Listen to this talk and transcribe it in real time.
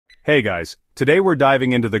Hey guys, today we're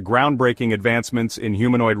diving into the groundbreaking advancements in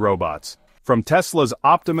humanoid robots. From Tesla's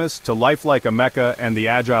Optimus to lifelike Ameca and the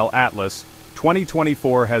agile Atlas,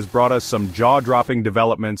 2024 has brought us some jaw-dropping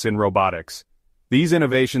developments in robotics. These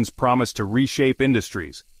innovations promise to reshape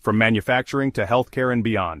industries, from manufacturing to healthcare and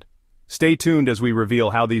beyond. Stay tuned as we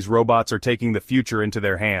reveal how these robots are taking the future into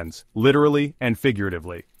their hands, literally and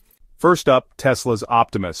figuratively. First up, Tesla's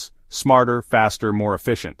Optimus, smarter, faster, more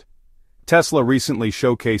efficient. Tesla recently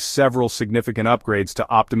showcased several significant upgrades to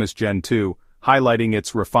Optimus Gen 2, highlighting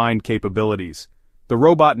its refined capabilities. The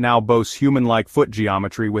robot now boasts human-like foot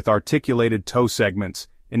geometry with articulated toe segments,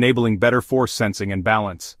 enabling better force sensing and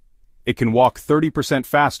balance. It can walk 30%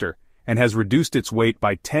 faster, and has reduced its weight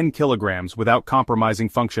by 10 kilograms without compromising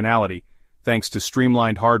functionality, thanks to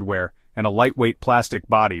streamlined hardware and a lightweight plastic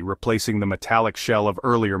body replacing the metallic shell of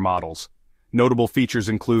earlier models. Notable features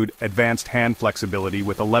include advanced hand flexibility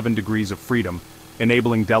with 11 degrees of freedom,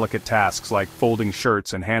 enabling delicate tasks like folding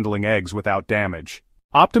shirts and handling eggs without damage.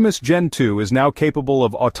 Optimus Gen 2 is now capable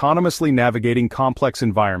of autonomously navigating complex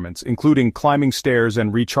environments, including climbing stairs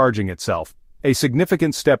and recharging itself, a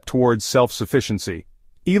significant step towards self-sufficiency.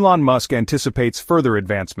 Elon Musk anticipates further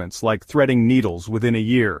advancements like threading needles within a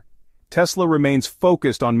year. Tesla remains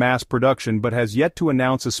focused on mass production but has yet to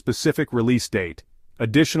announce a specific release date.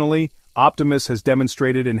 Additionally, Optimus has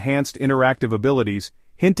demonstrated enhanced interactive abilities,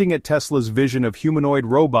 hinting at Tesla's vision of humanoid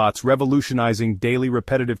robots revolutionizing daily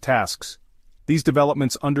repetitive tasks. These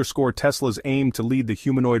developments underscore Tesla's aim to lead the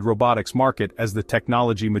humanoid robotics market as the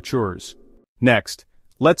technology matures. Next,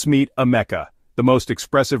 let's meet Ameca, the most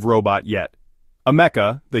expressive robot yet.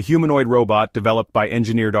 Ameca, the humanoid robot developed by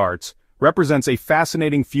Engineered Arts, represents a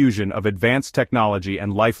fascinating fusion of advanced technology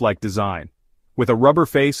and lifelike design. With a rubber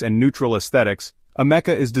face and neutral aesthetics,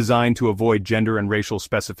 Ameca is designed to avoid gender and racial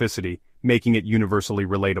specificity, making it universally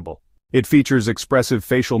relatable. It features expressive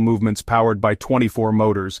facial movements powered by 24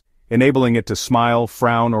 motors, enabling it to smile,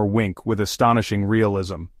 frown, or wink with astonishing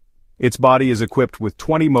realism. Its body is equipped with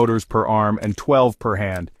 20 motors per arm and 12 per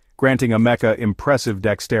hand, granting Ameca impressive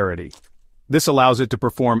dexterity. This allows it to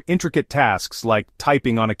perform intricate tasks like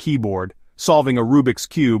typing on a keyboard, solving a Rubik's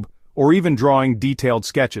Cube, or even drawing detailed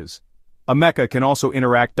sketches. Ameca can also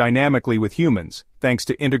interact dynamically with humans, thanks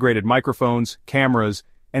to integrated microphones, cameras,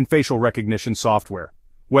 and facial recognition software.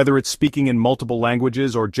 Whether it's speaking in multiple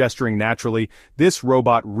languages or gesturing naturally, this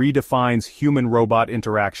robot redefines human-robot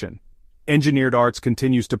interaction. Engineered Arts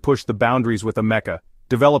continues to push the boundaries with Ameca,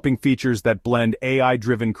 developing features that blend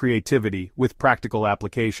AI-driven creativity with practical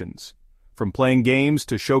applications. From playing games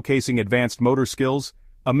to showcasing advanced motor skills,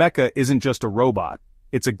 Ameca isn't just a robot.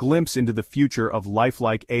 It's a glimpse into the future of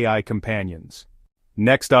lifelike AI companions.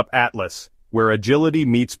 Next up, Atlas, where agility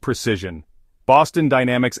meets precision. Boston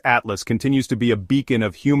Dynamics Atlas continues to be a beacon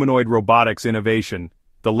of humanoid robotics innovation.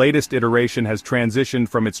 The latest iteration has transitioned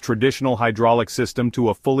from its traditional hydraulic system to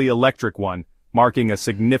a fully electric one, marking a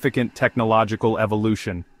significant technological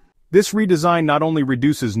evolution. This redesign not only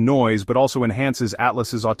reduces noise but also enhances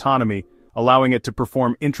Atlas's autonomy, allowing it to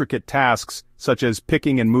perform intricate tasks such as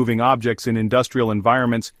picking and moving objects in industrial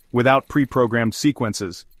environments without pre-programmed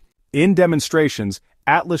sequences. In demonstrations,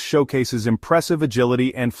 Atlas showcases impressive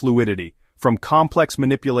agility and fluidity, from complex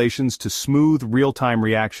manipulations to smooth real-time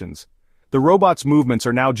reactions. The robot's movements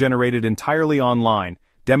are now generated entirely online,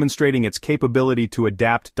 demonstrating its capability to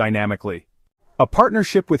adapt dynamically. A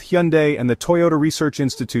partnership with Hyundai and the Toyota Research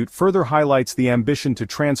Institute further highlights the ambition to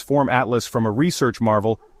transform Atlas from a research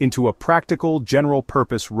marvel into a practical,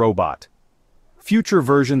 general-purpose robot. Future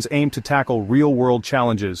versions aim to tackle real-world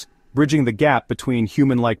challenges, bridging the gap between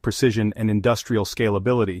human-like precision and industrial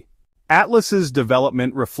scalability. Atlas's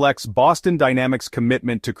development reflects Boston Dynamics'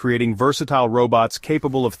 commitment to creating versatile robots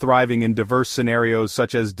capable of thriving in diverse scenarios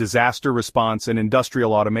such as disaster response and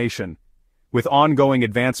industrial automation. With ongoing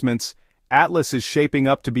advancements, Atlas is shaping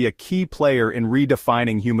up to be a key player in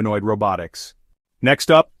redefining humanoid robotics. Next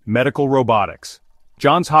up, medical robotics.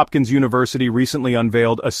 Johns Hopkins University recently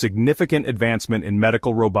unveiled a significant advancement in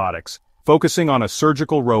medical robotics, focusing on a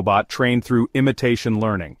surgical robot trained through imitation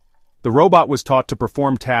learning. The robot was taught to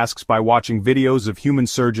perform tasks by watching videos of human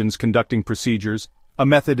surgeons conducting procedures, a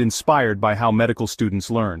method inspired by how medical students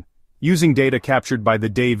learn. Using data captured by the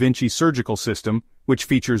Da Vinci surgical system, which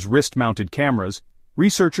features wrist-mounted cameras,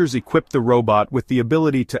 researchers equipped the robot with the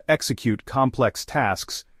ability to execute complex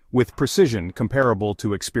tasks with precision comparable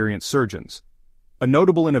to experienced surgeons. A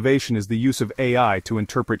notable innovation is the use of AI to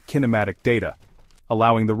interpret kinematic data,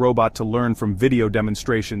 allowing the robot to learn from video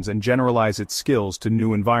demonstrations and generalize its skills to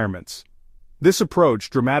new environments. This approach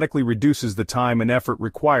dramatically reduces the time and effort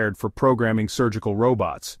required for programming surgical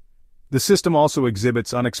robots. The system also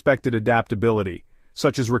exhibits unexpected adaptability,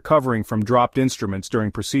 such as recovering from dropped instruments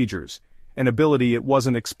during procedures, an ability it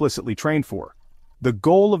wasn't explicitly trained for. The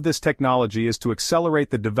goal of this technology is to accelerate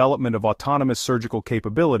the development of autonomous surgical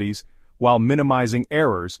capabilities while minimizing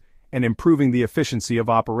errors and improving the efficiency of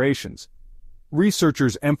operations.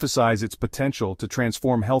 Researchers emphasize its potential to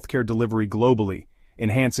transform healthcare delivery globally,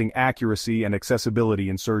 enhancing accuracy and accessibility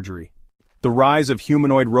in surgery. The rise of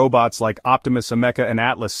humanoid robots like Optimus, Ameca, and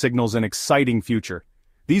Atlas signals an exciting future.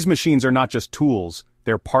 These machines are not just tools,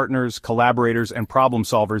 they're partners, collaborators, and problem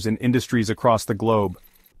solvers in industries across the globe.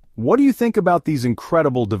 What do you think about these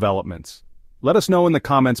incredible developments? Let us know in the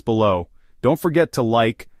comments below. Don't forget to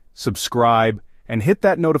like, subscribe, and hit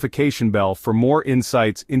that notification bell for more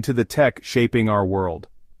insights into the tech shaping our world.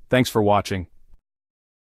 Thanks for watching.